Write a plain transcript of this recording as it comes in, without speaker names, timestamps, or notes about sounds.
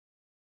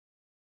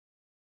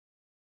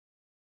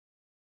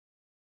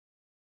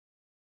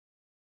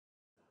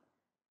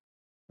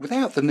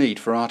Without the need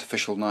for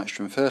artificial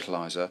nitrogen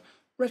fertiliser,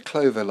 red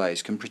clover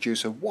leys can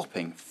produce a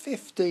whopping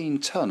 15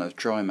 tonne of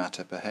dry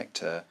matter per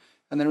hectare,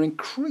 and they're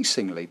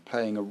increasingly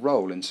playing a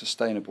role in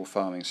sustainable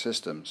farming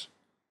systems.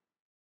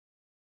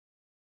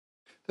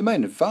 The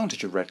main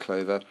advantage of red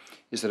clover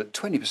is that at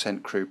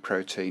 20% crude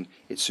protein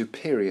it's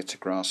superior to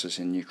grasses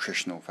in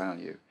nutritional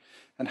value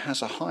and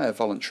has a higher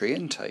voluntary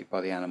intake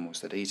by the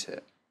animals that eat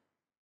it.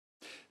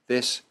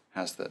 This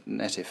has the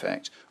net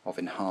effect of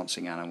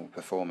enhancing animal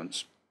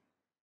performance.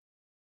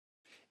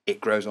 It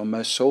grows on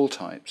most soil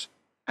types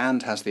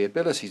and has the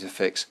ability to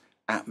fix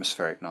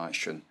atmospheric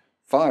nitrogen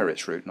via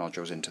its root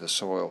nodules into the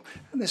soil,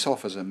 and this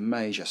offers a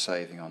major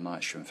saving on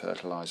nitrogen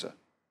fertiliser.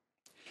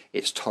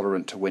 It's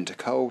tolerant to winter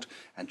cold,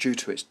 and due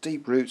to its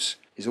deep roots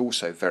is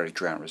also very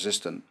drought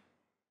resistant.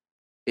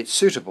 It's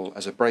suitable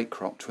as a break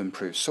crop to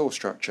improve soil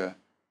structure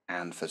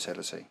and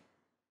fertility.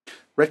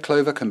 Red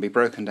clover can be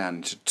broken down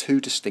into two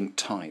distinct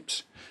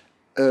types,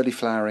 early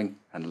flowering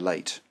and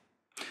late.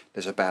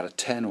 There's about a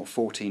 10 or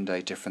 14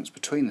 day difference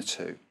between the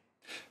two.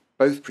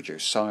 Both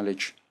produce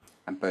silage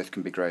and both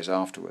can be grazed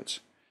afterwards.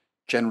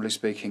 Generally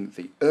speaking,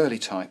 the early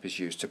type is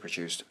used to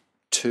produce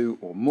 2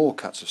 or more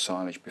cuts of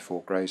silage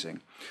before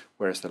grazing,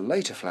 whereas the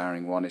later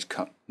flowering one is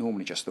cut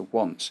normally just the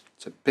once.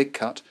 It's a big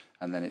cut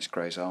and then it's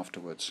grazed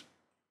afterwards.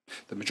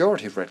 The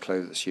majority of red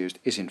clover that's used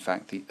is in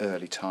fact the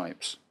early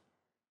types.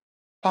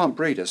 Plant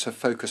breeders have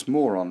focused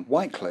more on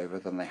white clover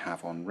than they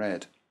have on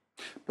red,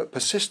 but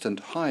persistent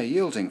higher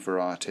yielding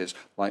varieties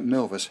like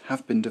milvus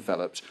have been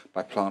developed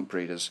by plant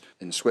breeders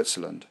in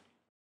Switzerland.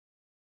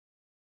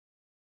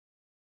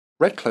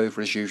 Red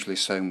clover is usually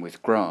sown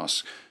with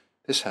grass.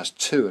 This has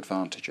two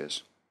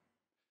advantages.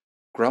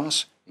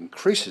 Grass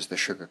increases the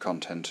sugar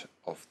content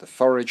of the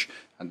forage,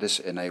 and this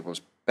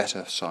enables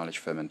better silage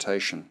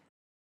fermentation.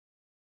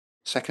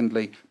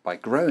 Secondly, by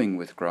growing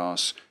with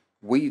grass,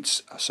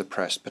 weeds are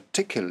suppressed,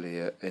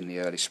 particularly in the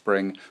early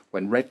spring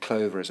when red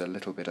clover is a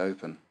little bit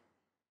open.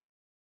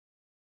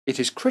 It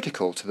is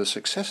critical to the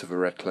success of a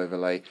red clover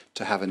ley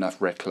to have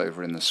enough red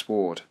clover in the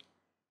sward.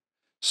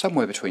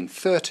 Somewhere between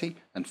 30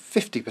 and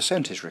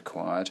 50% is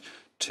required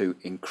to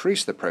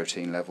increase the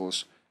protein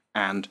levels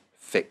and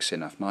fix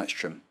enough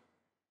nitrogen.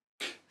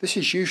 This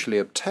is usually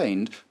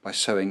obtained by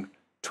sowing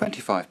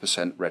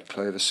 25% red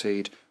clover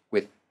seed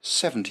with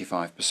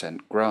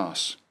 75%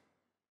 grass.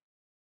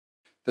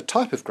 The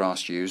type of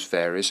grass used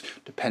varies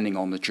depending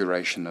on the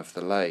duration of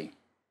the ley.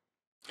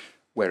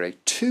 Where a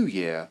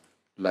 2-year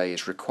ley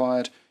is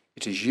required,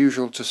 it is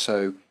usual to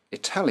sow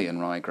Italian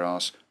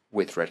ryegrass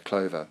with red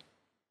clover.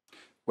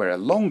 Where a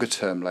longer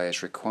term ley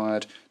is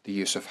required, the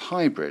use of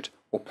hybrid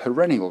or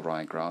perennial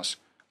ryegrass,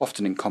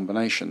 often in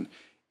combination,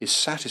 is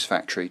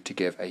satisfactory to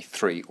give a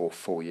 3 or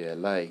 4 year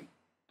ley.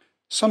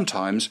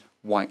 Sometimes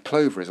white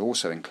clover is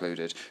also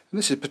included, and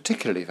this is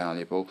particularly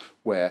valuable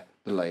where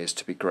the ley is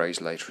to be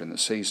grazed later in the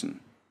season.